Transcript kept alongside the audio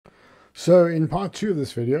So in part 2 of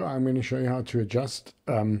this video, I'm going to show you how to adjust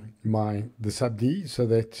the sub D so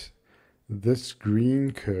that this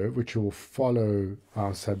green curve, which will follow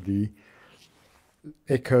our sub D,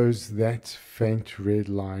 echoes that faint red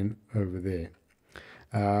line over there.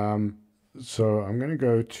 So I'm going to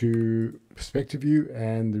go to perspective view,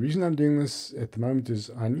 and the reason I'm doing this at the moment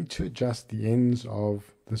is I need to adjust the ends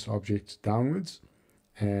of this object downwards,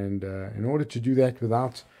 and in order to do that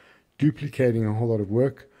without duplicating a whole lot of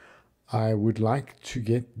work, I would like to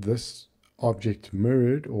get this object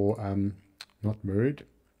mirrored, or not mirrored,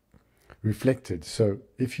 reflected. So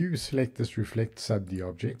if you select this reflect sub D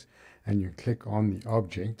object and you click on the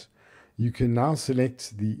object, you can now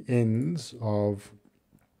select the ends of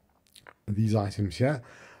these items here.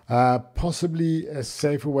 Possibly a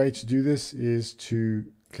safer way to do this is to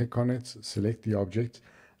click on it, select the object,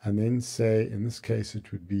 and then say, in this case,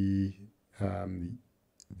 it would be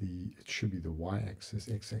it should be the y-axis,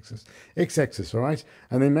 x-axis, all right?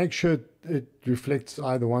 And then make sure it reflects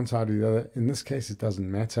either one side or the other. In this case, it doesn't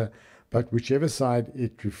matter, but whichever side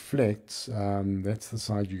it reflects, that's the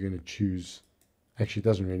side you're going to choose. Actually, it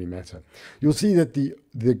doesn't really matter. You'll see that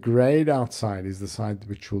the grayed out side is the side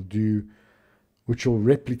which will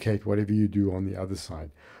replicate whatever you do on the other side.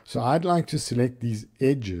 So I'd like to select these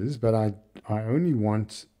edges, but I only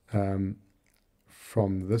want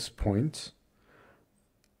from this point.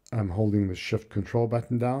 I'm holding the shift control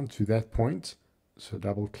button down to that point. So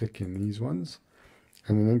double click in these ones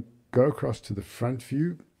and then go across to the front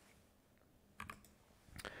view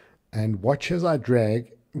and watch as I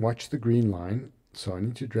drag, watch the green line. So I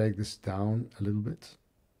need to drag this down a little bit.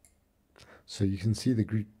 So you can see the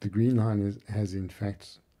green line has in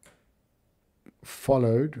fact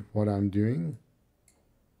followed what I'm doing.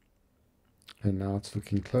 And now it's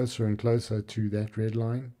looking closer and closer to that red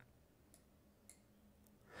line.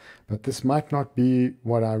 But this might not be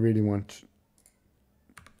what I really want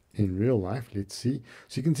in real life. Let's see.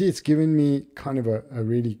 So you can see it's given me kind of a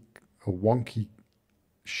really wonky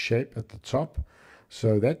shape at the top.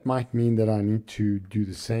 So that might mean that I need to do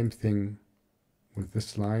the same thing with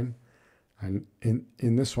this line. And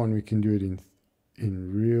in this one, we can do it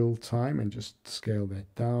in real time and just scale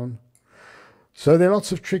that down. So there are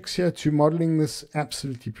lots of tricks here to modeling this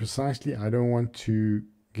absolutely precisely. I don't want to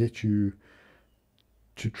get you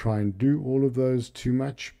to try and do all of those too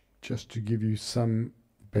much, just to give you some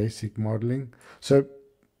basic modeling. So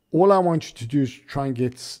all I want you to do is try and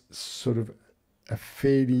get sort of a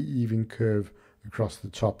fairly even curve across the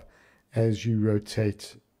top as you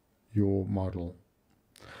rotate your model.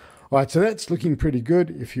 All right, so that's looking pretty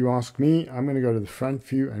good if you ask me. I'm going to go to the front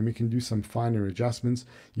view and we can do some finer adjustments.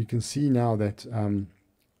 You can see now that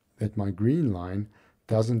that my green line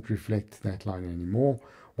doesn't reflect that line anymore.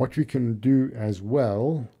 What we can do as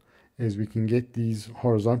well is we can get these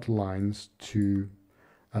horizontal lines to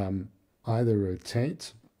either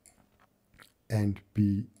rotate and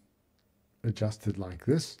be adjusted like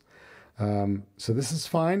this. So this is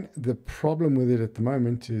fine. The problem with it at the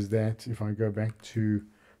moment is that if I go back to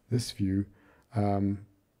this view,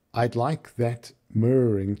 I'd like that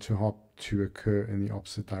mirroring to occur in the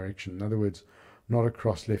opposite direction. In other words, not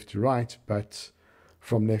across left to right, but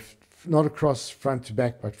from left, not across front to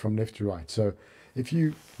back, but from left to right. So if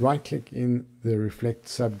you right click in the reflect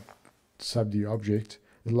sub D object,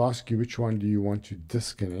 it'll ask you which one do you want to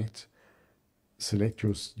disconnect. Select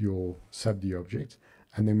your sub D object,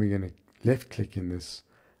 and then we're going to left click in this,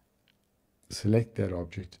 select that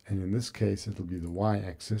object, and in this case it'll be the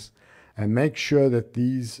y-axis, and make sure that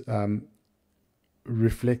these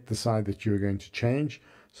reflect the side that you're going to change.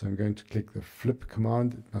 So I'm going to click the flip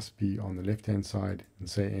command. It must be on the left hand side, and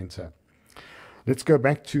say enter. Let's go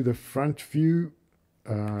back to the front view,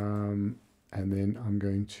 and then I'm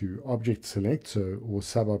going to object select, or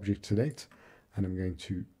sub object select, and I'm going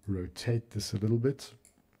to rotate this a little bit,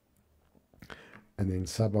 and then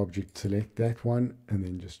sub object select that one, and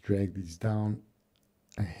then just drag these down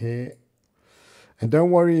a hair. And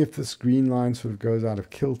don't worry if this green line sort of goes out of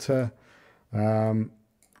kilter.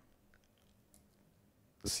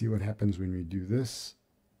 See what happens when we do this.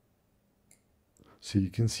 So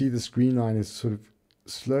you can see this green line is sort of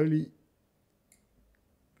slowly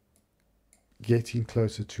getting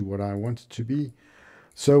closer to what I want it to be.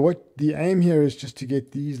 So what the aim here is just to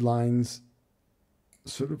get these lines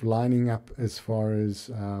sort of lining up as far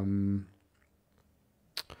as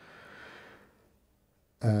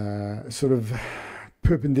sort of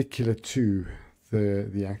perpendicular to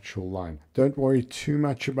the actual line. Don't worry too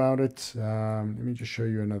much about it. Let me just show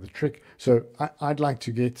you another trick. So I'd like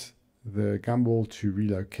to get the gumball to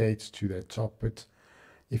relocate to that top bit.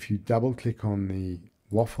 If you double click on the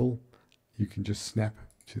waffle, you can just snap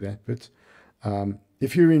to that bit.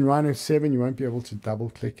 If you're in Rhino 7, you won't be able to double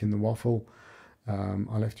click in the waffle.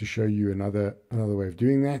 I'll have to show you another way of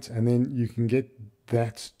doing that, and then you can get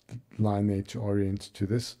that line there to orient to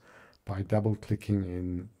this by double clicking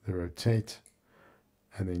in the rotate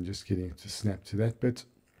and then just getting it to snap to that bit.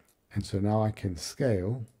 And so now I can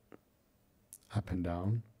scale up and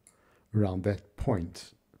down around that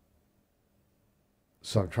point.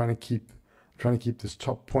 So I'm trying to keep this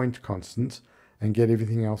top point constant and get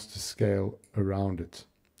everything else to scale around it.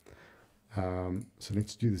 So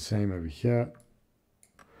let's do the same over here.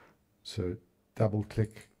 So double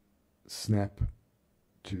click, snap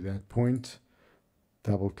to that point,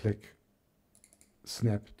 double click,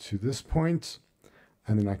 snap to this point,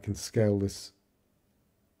 and then I can scale this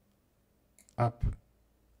up.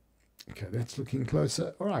 Okay, that's looking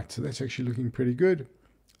closer. All right, so that's actually looking pretty good.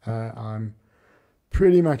 I'm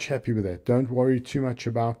pretty much happy with that. Don't worry too much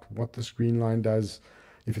about what the screen line does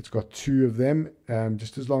if it's got two of them,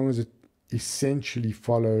 just as long as it essentially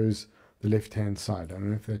follows the left-hand side. I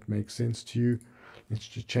don't know if that makes sense to you. Let's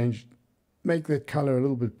just make that color a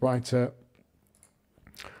little bit brighter.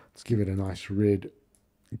 Let's give it a nice red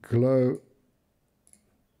glow.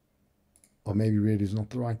 Or maybe red is not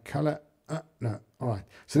the right color. No, all right.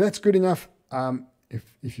 So that's good enough.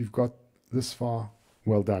 If you've got this far,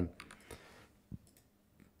 well done.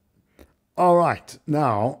 All right,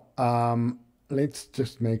 now let's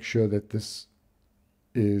just make sure that this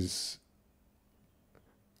is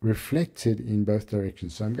reflected in both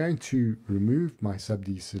directions. So I'm going to remove my sub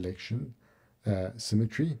D selection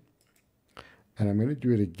symmetry, and I'm going to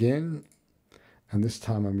do it again, and this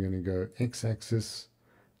time I'm going to go x-axis,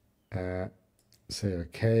 say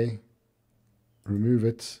OK, remove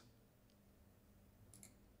it,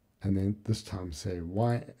 and then this time say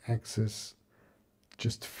y-axis,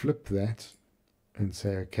 just flip that and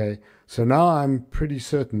say OK. So now I'm pretty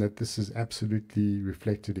certain that this is absolutely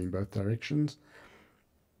reflected in both directions.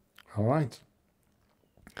 All right.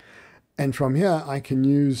 And from here, I can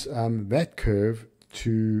use that curve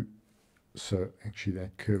to, so actually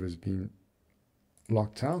that curve has been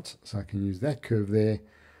locked out. So I can use that curve there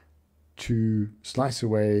to slice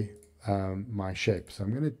away my shape. So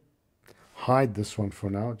I'm going to hide this one for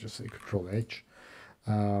now, just say Control H.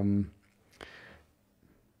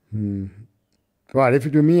 Right, if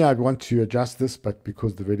it were me, I'd want to adjust this, but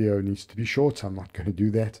because the video needs to be short, I'm not going to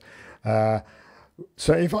do that.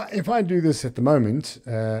 So if I do this at the moment,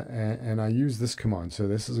 and I use this command, so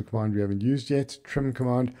this is a command we haven't used yet, trim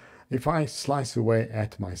command. If I slice away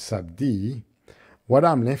at my sub D, what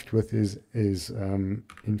I'm left with is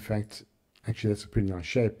in fact, actually that's a pretty nice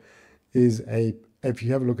shape, if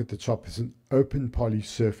you have a look at the top, it's an open poly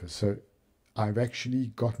surface. So I've actually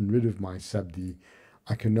gotten rid of my sub D.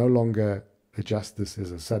 I can no longer adjust this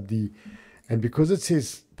as a sub D. And because it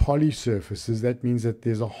says poly surfaces, that means that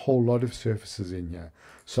there's a whole lot of surfaces in here.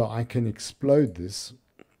 So I can explode this,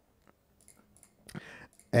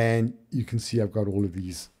 and you can see I've got all of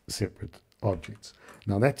these separate objects.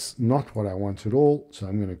 Now that's not what I want at all. So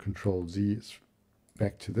I'm going to Control Z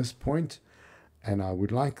back to this point. And I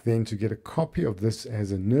would like then to get a copy of this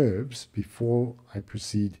as a NURBS before I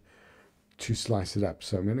proceed to slice it up.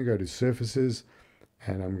 So I'm going to go to Surfaces,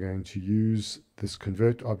 and I'm going to use this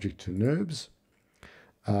Convert Object to NURBS.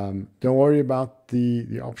 Don't worry about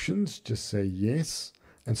the options, just say yes.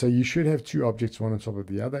 And so you should have two objects, one on top of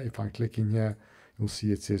the other. If I click in here, you'll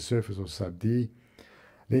see it says Surface or Sub D.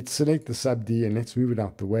 Let's select the Sub D and let's move it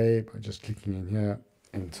out the way by just clicking in here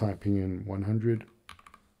and typing in 100.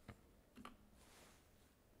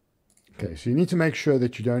 Okay, so you need to make sure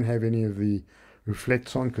that you don't have any of the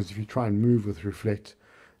reflects on, because if you try and move with reflect,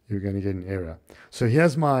 you're going to get an error. So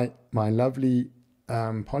here's my lovely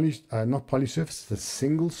not poly surface, it's a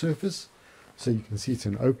single surface. So you can see it's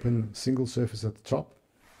an open single surface at the top,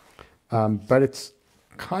 but it's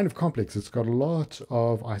kind of complex. It's got a lot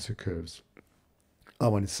of isocurves. I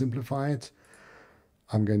want to simplify it.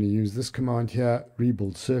 I'm going to use this command here,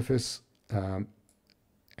 rebuild surface,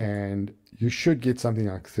 and you should get something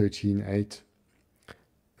like 13.8.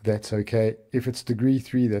 That's okay. If it's degree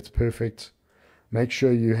 3, that's perfect. Make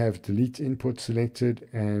sure you have delete input selected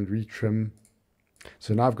and retrim.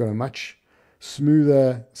 So now I've got a much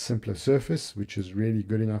smoother, simpler surface, which is really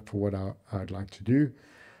good enough for what I'd like to do.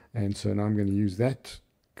 And so now I'm going to use that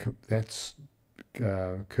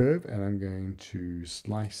curve, and I'm going to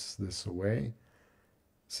slice this away,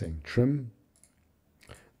 saying trim.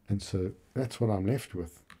 And so that's what I'm left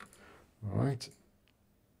with. All right.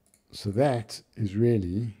 So that is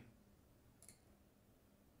really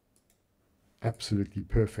absolutely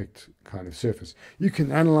perfect kind of surface. You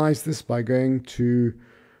can analyze this by going to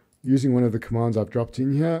using one of the commands I've dropped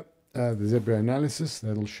in here, the zebra analysis,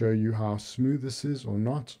 that'll show you how smooth this is or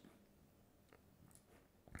not.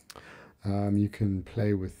 You can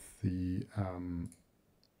play with the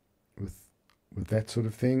with that sort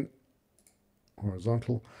of thing,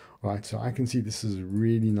 horizontal. Right, so I can see this is a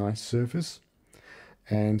really nice surface.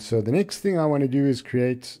 And so the next thing I want to do is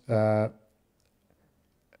create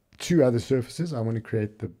two other surfaces. I want to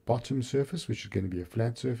create the bottom surface, which is going to be a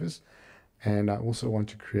flat surface, and I also want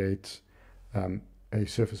to create a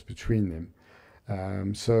surface between them.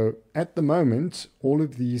 So at the moment, all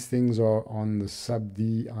of these things are on the sub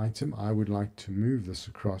D item. I would like to move this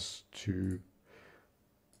across to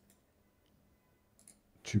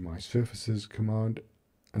my surfaces command,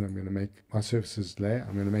 and I'm going to make my surfaces layer.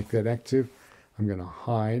 I'm going to make that active. I'm going to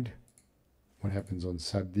hide what happens on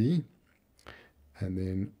sub D, and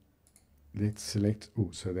then let's select,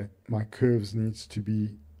 so that my curves needs to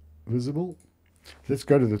be visible. Let's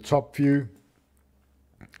go to the top view.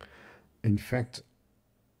 In fact,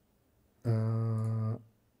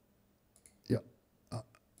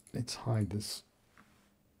 let's hide this.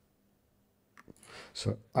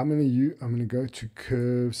 So I'm going to go to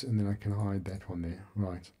curves, and then I can hide that one there.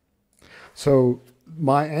 Right. So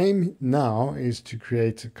my aim now is to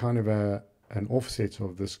create a kind of an offset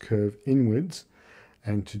of this curve inwards,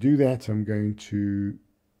 and to do that I'm going to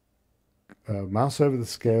mouse over the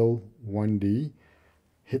scale 1D,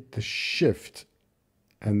 hit the shift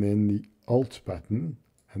and then the alt button,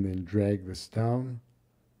 and then drag this down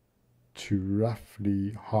to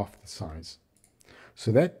roughly half the size.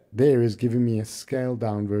 So that there is giving me a scaled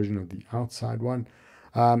down version of the outside one.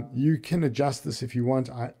 You can adjust this if you want.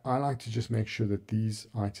 I like to just make sure that these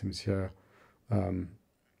items here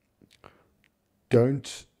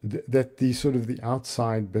that the sort of the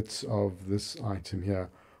outside bits of this item here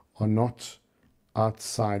are not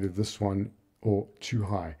outside of this one or too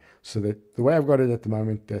high. So that the way I've got it at the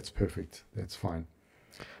moment, that's perfect. That's fine.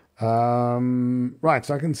 Right,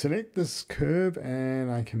 so I can select this curve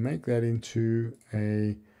and I can make that into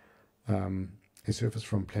a surface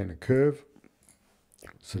from planar curve.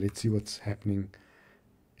 So let's see what's happening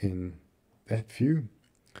in that view.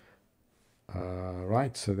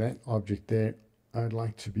 Right, so that object there, I'd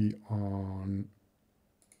like to be on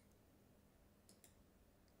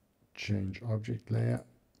change object layer,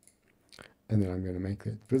 and then I'm going to make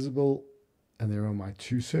that visible, and there are my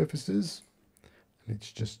two surfaces.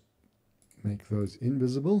 Let's just make those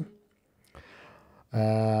invisible.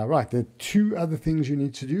 Right, there are two other things you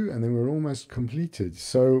need to do, and then we're almost completed.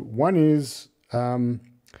 So one is we're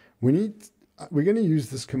going to use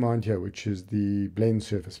this command here, which is the blend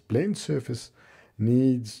surface. Blend surface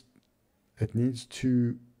needs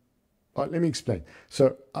to, let me explain.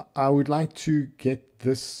 So I would like to get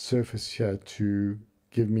this surface here to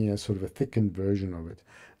give me a sort of a thickened version of it.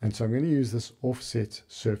 And so I'm going to use this offset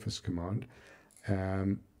surface command,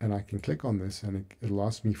 and I can click on this and it'll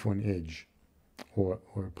ask me for an edge or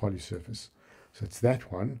a poly surface. So it's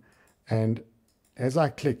that one. And as I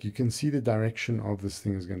click, you can see the direction of this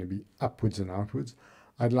thing is going to be upwards and outwards.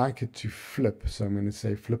 I'd like it to flip, so I'm going to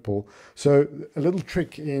say flip all. So a little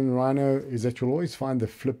trick in Rhino is that you'll always find the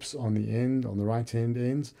flips on the end, on the right hand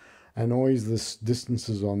ends, and always this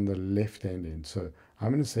distances on the left hand end. So I'm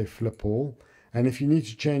going to say flip all. And if you need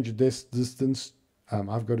to change this distance,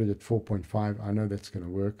 I've got it at 4.5. I know that's going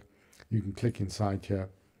to work. You can click inside here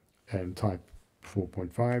and type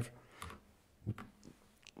 4.5.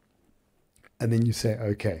 And then you say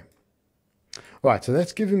OK. Right, so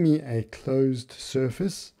that's giving me a closed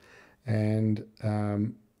surface, and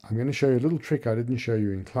I'm going to show you a little trick I didn't show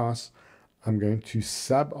you in class. I'm going to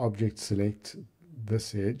sub-object select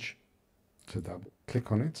this edge, to double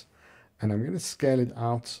click on it, and I'm going to scale it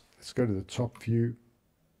out. Let's go to the top view.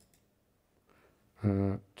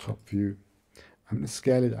 I'm going to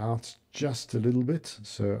scale it out just a little bit.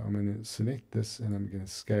 So I'm going to select this and I'm going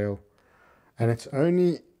to scale, and it's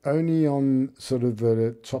only on sort of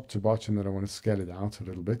the top to bottom that I want to scale it out a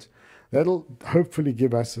little bit. That'll hopefully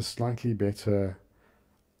give us a slightly better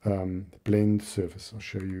blend surface. I'll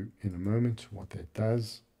show you in a moment what that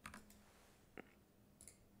does.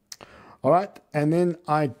 All right, and then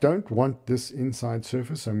I don't want this inside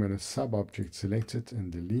surface, so I'm going to sub-object select it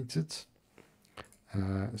and delete it.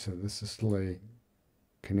 So this is still a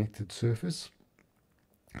connected surface.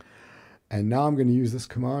 And now I'm going to use this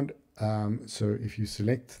command. So if you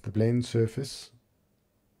select the blend surface,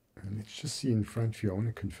 and let's just see in front view, I want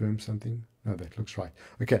to confirm something. No, that looks right.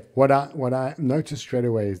 Okay, what I noticed straight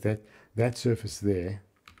away is that that surface there,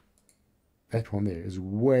 that one there, is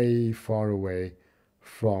way far away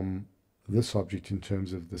from this object in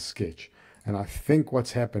terms of the sketch. And I think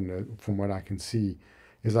what's happened, from what I can see,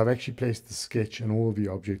 is I've actually placed the sketch and all of the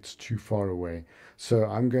objects too far away. So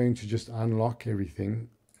I'm going to just unlock everything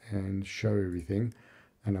and show everything.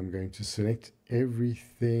 And I'm going to select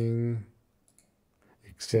everything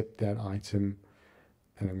except that item.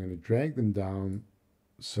 And I'm going to drag them down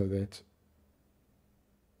so that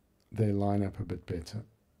they line up a bit better.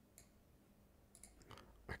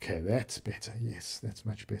 Okay, that's better. Yes, that's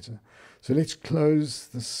much better. So let's close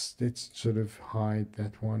this. Let's sort of hide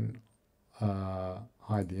that one.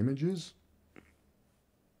 Hide the images.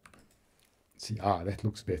 See, that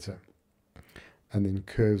looks better. And then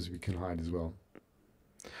curves we can hide as well.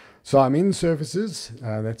 So I'm in surfaces.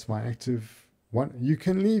 That's my active one. You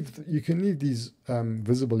can leave these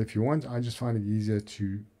visible if you want. I just find it easier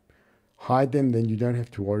to hide them. Then you don't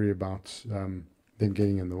have to worry about them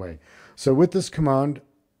getting in the way. So with this command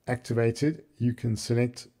activated, you can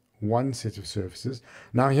select one set of surfaces.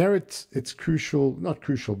 Now here it's crucial, not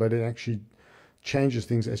crucial, but it actually changes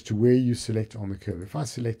things as to where you select on the curve. If I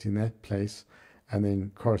select in that place and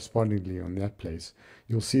then correspondingly on that place,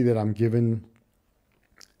 you'll see that I'm given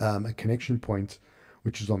a connection point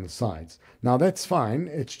which is on the sides. Now that's fine.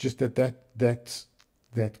 It's just that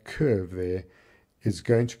curve there is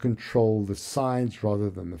going to control the sides rather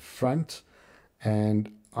than the front,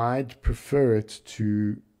 and I'd prefer it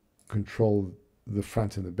to control the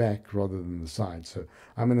front and the back rather than the side. So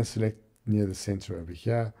I'm going to select near the center over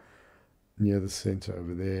here, near the center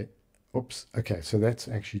over there. Oops. Okay, so that's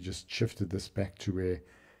actually just shifted this back to where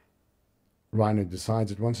Rhino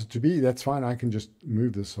decides it wants it to be. That's fine. I can just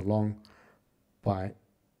move this along by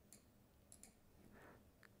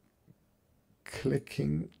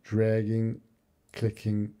clicking, dragging,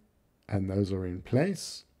 clicking, and those are in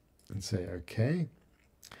place, and say OK.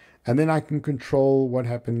 And then I can control what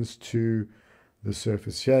happens to the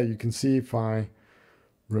surface here. You can see if I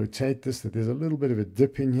rotate this that there's a little bit of a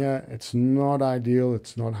dip in here. It's not ideal.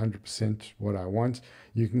 It's not 100% what I want.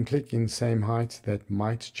 You can click in same height. That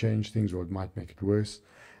might change things, or it might make it worse.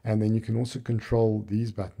 And then you can also control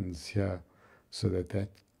these buttons here so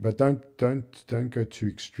but don't go too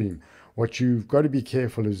extreme. What you've got to be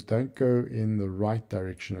careful is don't go in the right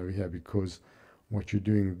direction over here, because what you're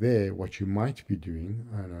doing there, what you might be doing,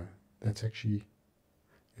 I don't know, that's actually,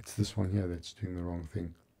 it's this one here that's doing the wrong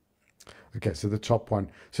thing. Okay, so the top one.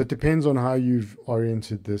 So it depends on how you've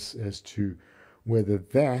oriented this as to whether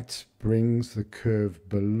that brings the curve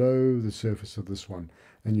below the surface of this one.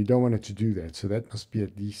 And you don't want it to do that. So that must be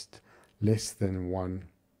at least less than 1.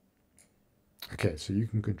 Okay, so you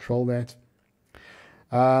can control that.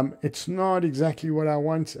 It's not exactly what I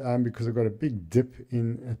want because I've got a big dip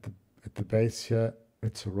in at the base here.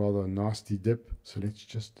 It's a rather nasty dip. So let's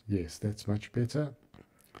just, yes, that's much better.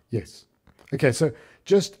 Yes. Okay, so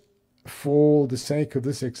just for the sake of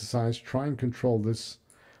this exercise, try and control this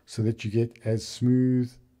so that you get as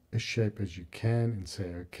smooth a shape as you can, and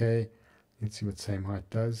say OK. Let's see what same height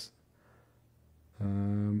does.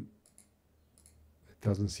 It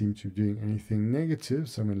doesn't seem to be doing anything negative,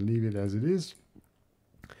 so I'm going to leave it as it is.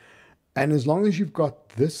 And as long as you've got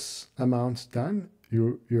this amount done,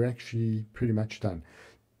 you're actually pretty much done.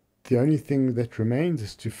 The only thing that remains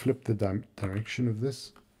is to flip the direction of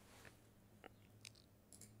this.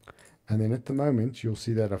 And then at the moment, you'll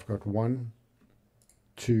see that I've got 1,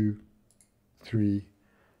 2, 3,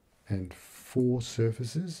 and 4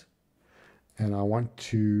 surfaces. And I want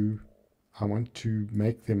to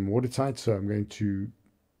make them watertight, so I'm going to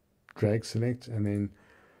drag select and then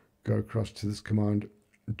go across to this command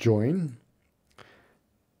join.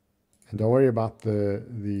 And don't worry about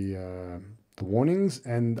the warnings.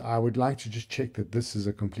 And I would like to just check that this is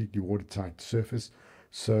a completely watertight surface.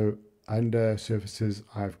 So under surfaces,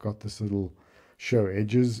 I've got this little show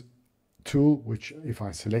edges tool, which if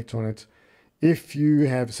I select on it, if you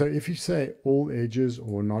say all edges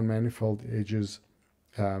or non-manifold edges,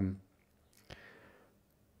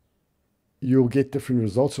 you'll get different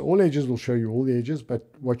results. So all edges will show you all the edges, but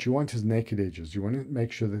what you want is naked edges. You want to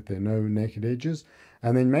make sure that there are no naked edges,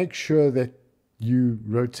 and then make sure that you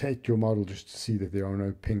rotate your model just to see that there are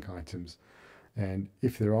no pink items. And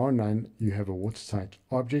if there are none, you have a watertight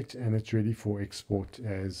object and it's ready for export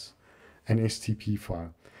as an STP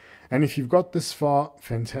file. And if you've got this far,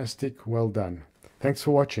 fantastic, well done. Thanks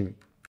for watching.